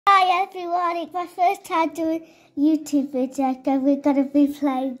everyone, it's my first time doing a YouTube video, so we're going to be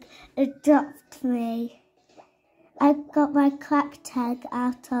playing Adopt Me. I got my crack tag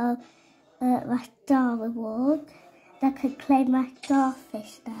out of my star reward. I can claim my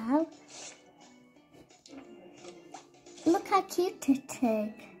starfish now. Look how cute it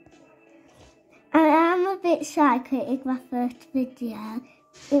is. I am a bit shy because it's my first video.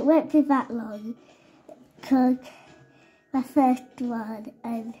 It won't be that long because my first one,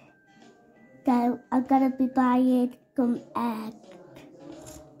 and so I'm going to be buying some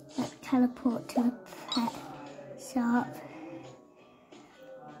eggs that teleport to the pet shop.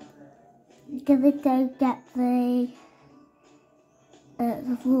 I'm going to go get the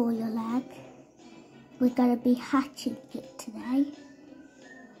royal egg. We're going to be hatching it today.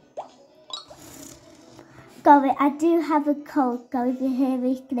 Sorry, I do have a cold, so if you hear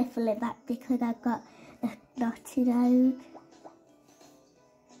me sniffling, that's because I've got a snotty nose.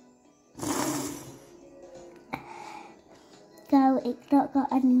 So it's not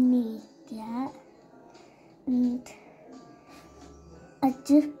got any meat yet. And I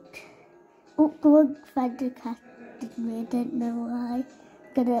just, one friend casted me, I don't know why.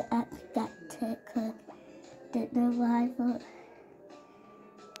 I'm gonna accept it because I don't know why, but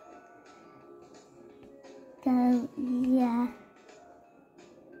so yeah.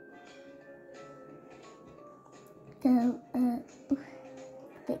 So a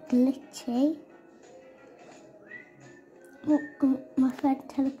bit glitchy. My friend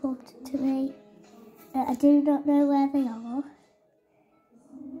teleported to me. I do not know where they are.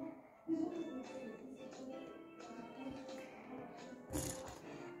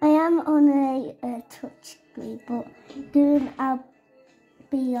 I am on a touch screen, but soon I'll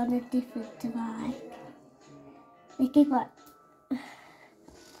be on a different device.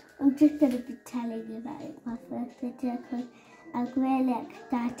 I'm just going to be telling you about it, my first video, because I'm really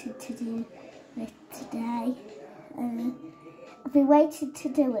excited to do this today. I've been waiting to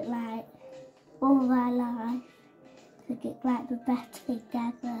do it like all my life. I think it's like the best thing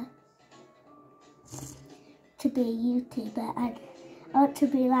ever to be a YouTuber, and I want to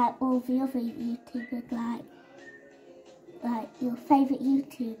be like all the other YouTubers, like your favourite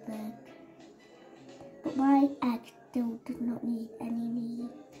YouTuber. But my egg still does not need any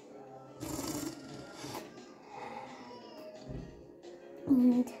meat.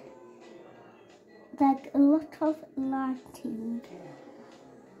 And there's a lot of lighting.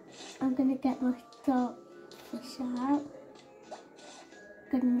 I'm going to get my starfish out.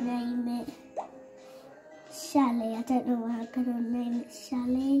 I'm going to name it Shelly. I don't know why I'm going to name it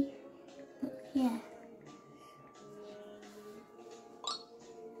Shelly, but yeah.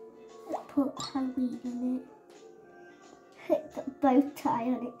 Put Halloween in it. It's got a bow tie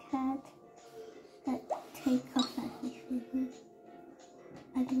on its head. Let's take off everything.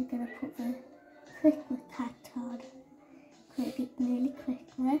 And I'm going to put the Christmas hat on. Because it's nearly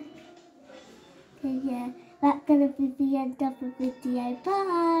Christmas. So yeah, that's going to be the end of the video.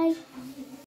 Bye!